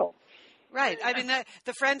me chuckle. Right. I mean,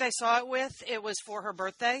 the friend I saw it with, it was for her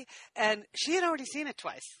birthday, and she had already seen it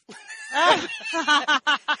twice. and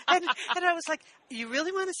I was like, you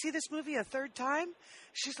really want to see this movie a third time?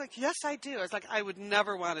 She's like, yes, I do. I was like, I would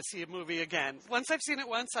never want to see a movie again. Once I've seen it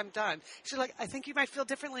once, I'm done. She's like, I think you might feel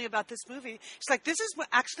differently about this movie. She's like, this is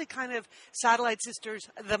actually kind of Satellite Sisters,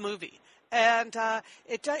 the movie. And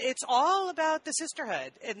it's all about the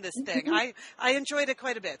sisterhood in this thing. I enjoyed it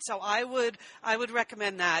quite a bit, so I would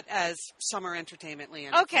recommend that as summer entertainment,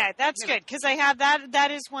 Leanne. Okay, that's good, because I have that.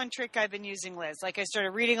 That is one trick I've been using, Liz. Like, I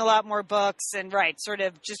started reading a lot more books and sort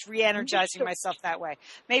of just re-energizing myself that way.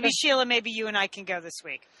 Maybe Sheila, maybe you and I can go this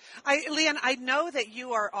week. Leanne, I know that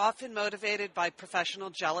you are often motivated by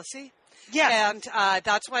professional jealousy. Yeah, and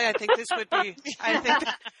that's why I think this would be.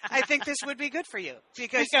 I think this would be good for you,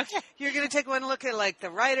 because you're going to take one look at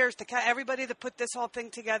the writers, everybody that put this whole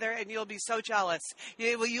thing together, and you'll be so jealous.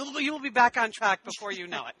 You will be back on track before you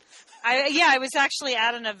know it. I was actually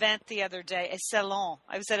at an event the other day, a salon.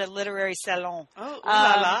 I was at a literary salon. Oh,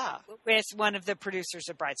 la la. With one of the producers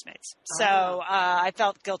of Bridesmaids. So I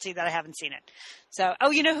felt guilty that I haven't seen it. So,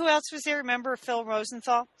 you know who else was there? Remember Phil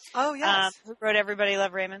Rosenthal? Oh, yes. Who wrote Everybody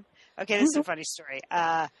Love Raymond? Okay, this is a funny story.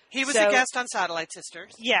 He was a guest on Satellite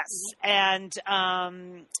Sisters. Yes, and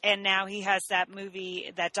now he has that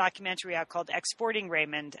movie, that documentary out called Exporting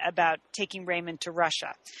Raymond, about taking Raymond to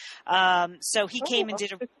Russia. So he came and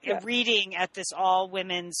did a reading at this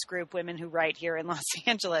all-women's group, Women Who Write, here in Los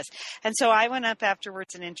Angeles. And so I went up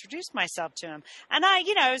afterwards and introduced myself to him. And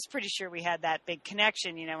I was pretty sure we had that big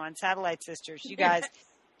connection, on Satellite Sisters. You guys...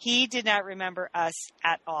 He did not remember us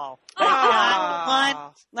at all.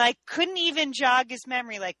 Not one, couldn't even jog his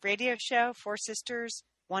memory. Radio show, 4 Sisters,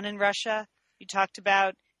 one in Russia. You talked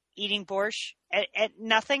about eating borscht.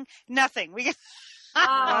 Nothing. We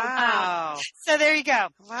Wow. So there you go.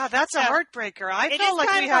 Wow, that's a heartbreaker. I felt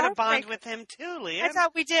like we had a bond with him too, Leanne. I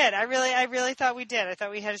thought we did. I really thought we did. I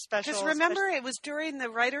thought we had a special. Because remember, it was during the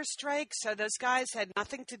writer's strike, so those guys had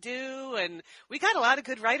nothing to do, and we got a lot of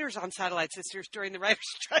good writers on Satellite Sisters during the writer's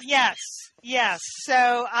strike. Yes.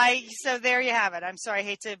 So there you have it. I'm sorry, I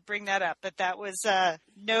hate to bring that up, but that was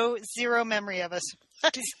zero memory of us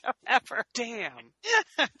whatsoever. Damn.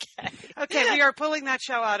 Okay, we are pulling that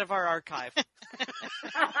show out of our archive.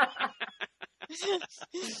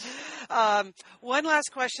 One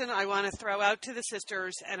last question I want to throw out to the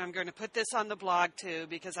sisters, and I'm going to put this on the blog too,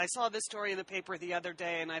 because I saw this story in the paper the other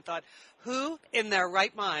day, and I thought, who in their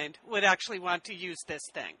right mind would actually want to use this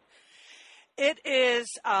thing? It is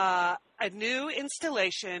a new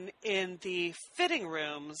installation in the fitting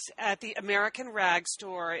rooms at the American Rag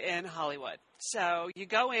store in Hollywood. So you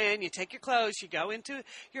go in, you take your clothes, you go into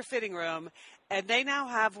your fitting room, and they now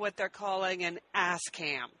have what they're calling an ass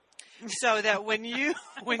cam. so that when you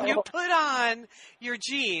put on your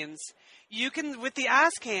jeans, you can, with the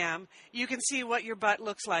ass cam, you can see what your butt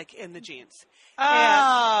looks like in the jeans.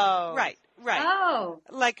 Oh. Right. Oh.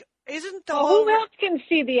 Like, isn't the Well, whole... who else can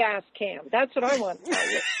see the ass cam? That's what I want to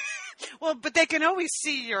tell you. Well, but they can always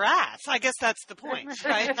see your ass. I guess that's the point,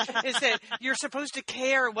 right? Is that you're supposed to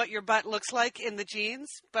care what your butt looks like in the jeans,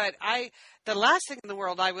 but the last thing in the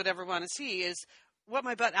world I would ever want to see is what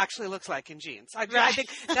my butt actually looks like in jeans. I think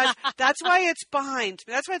that's why it's behind.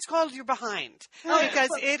 That's why it's called your behind, because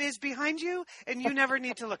it is behind you, and you never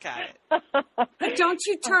need to look at it. But don't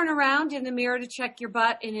you turn around in the mirror to check your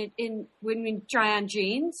butt in when you try on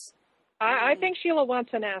jeans? I think Sheila wants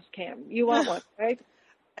an ass cam. You want one, right?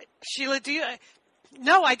 Sheila, do you?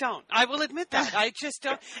 No, I don't. I will admit that. I just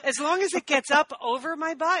don't. As long as it gets up over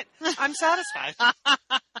my butt, I'm satisfied.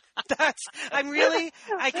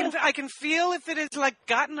 I can feel if it is like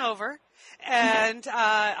gotten over, and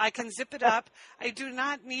I can zip it up. I do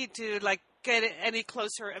not need to like get any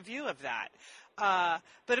closer a view of that.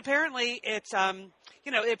 But apparently it's,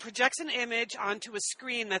 it projects an image onto a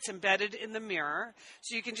screen that's embedded in the mirror.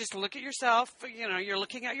 So you can just look at yourself, you're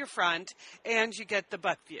looking at your front, and you get the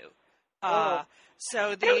butt view.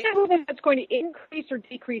 So I don't know whether that's going to increase or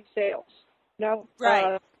decrease sales. No?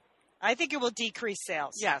 Right. I think it will decrease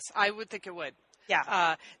sales. Yes, I would think it would.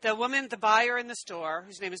 Yeah. The buyer in the store,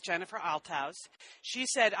 whose name is Jennifer Althaus, she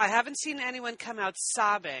said, I haven't seen anyone come out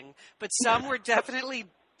sobbing, but some were definitely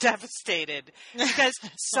devastated because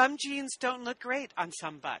some jeans don't look great on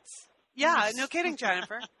some butts. Yeah, no kidding,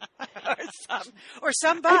 Jennifer. or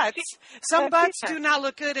some butts. Some butts do not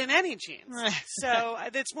look good in any jeans. Right. So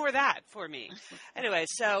it's more that for me. Anyway,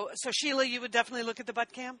 so Sheila, you would definitely look at the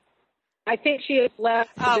butt cam? I think she has left.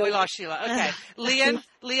 Oh, we lost Sheila. Okay.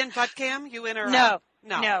 Leanne, butt cam, you in or out?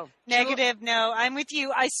 No. Negative, no. I'm with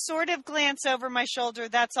you. I sort of glance over my shoulder.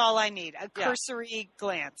 That's all I need. A cursory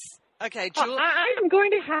glance. Okay, Jewel. I'm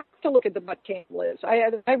going to have to look at the butt cam, Liz.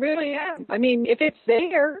 I really am. I mean, if it's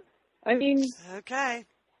there, Okay.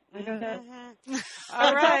 I don't know.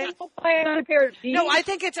 All right. A pair of jeans. No, I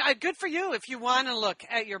think it's good for you if you want to look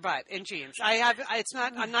at your butt in jeans.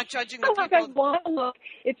 I'm not judging the people. I want to look.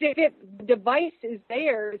 It's if the device is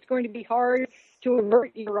there, it's going to be hard to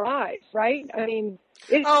avert your eyes, right? I mean.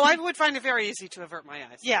 I would find it very easy to avert my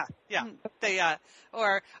eyes. Yeah. They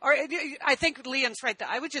or I think Leon's right.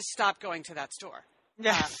 I would just stop going to that store.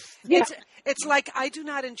 Yeah. It's like I do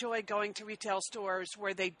not enjoy going to retail stores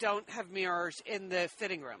where they don't have mirrors in the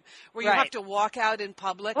fitting room, where you have to walk out in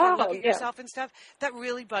public and look at yourself and stuff. That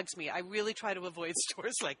really bugs me. I really try to avoid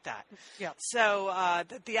stores like that. Yeah. So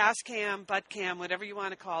the ass cam, butt cam, whatever you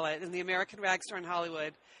want to call it, in the American Rag Store in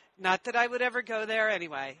Hollywood. Not that I would ever go there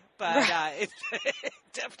anyway, but it's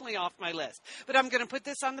definitely off my list. But I'm going to put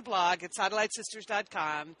this on the blog at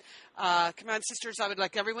satellitesisters.com. Come on, sisters, I would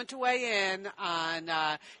like everyone to weigh in on,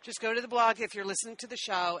 just go to the blog if you're listening to the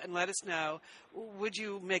show and let us know, would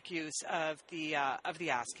you make use of the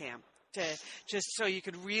ass cam? Just so you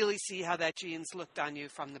could really see how that jeans looked on you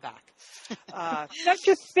from the back. Such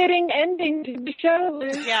a fitting ending to the show,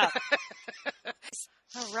 Liz. Yeah.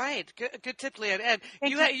 All right. Good tip, Leanne.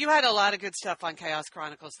 And you had a lot of good stuff on Chaos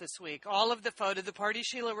Chronicles this week. All of the the party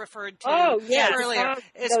Sheila referred to earlier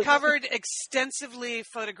is covered extensively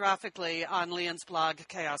photographically on Leanne's blog,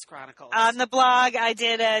 Chaos Chronicles. On the blog, I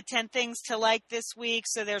did 10 things to like this week.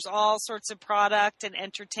 So there's all sorts of product and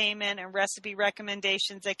entertainment and recipe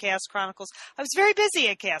recommendations at Chaos Chronicles. I was very busy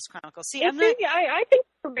at Chaos Chronicles. See, I think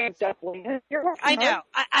you're ramped up, Leanne. I know.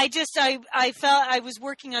 I felt I was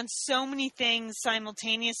working on so many things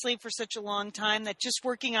simultaneously for such a long time that just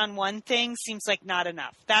working on one thing seems like not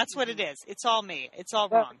enough. That's what it is. It's all me. It's all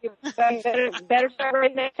wrong. Better start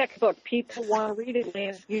writing that textbook. People want to read it,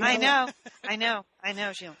 man. I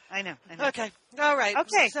know, Sheila. I know. Okay. All right.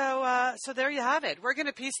 Okay. So there you have it. We're going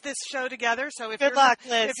to piece this show together. So Good luck,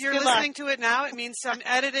 Liz. If you're listening to it now, it means some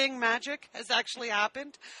editing magic has actually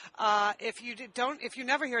happened. If you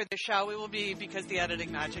never hear the show, it will be because the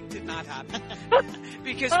editing magic did not happen.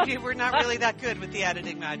 Because we're not really that good with the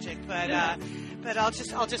editing magic. But I'll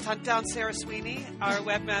just hunt down Sarah Sweeney, our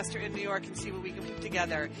webmaster in New York, and see what we can put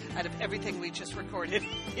together out of everything we just recorded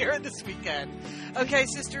here this weekend. Okay,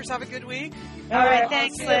 sisters, have a good week. All right,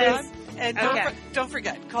 thanks, Liz. And don't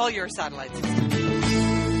forget, call your satellite sisters.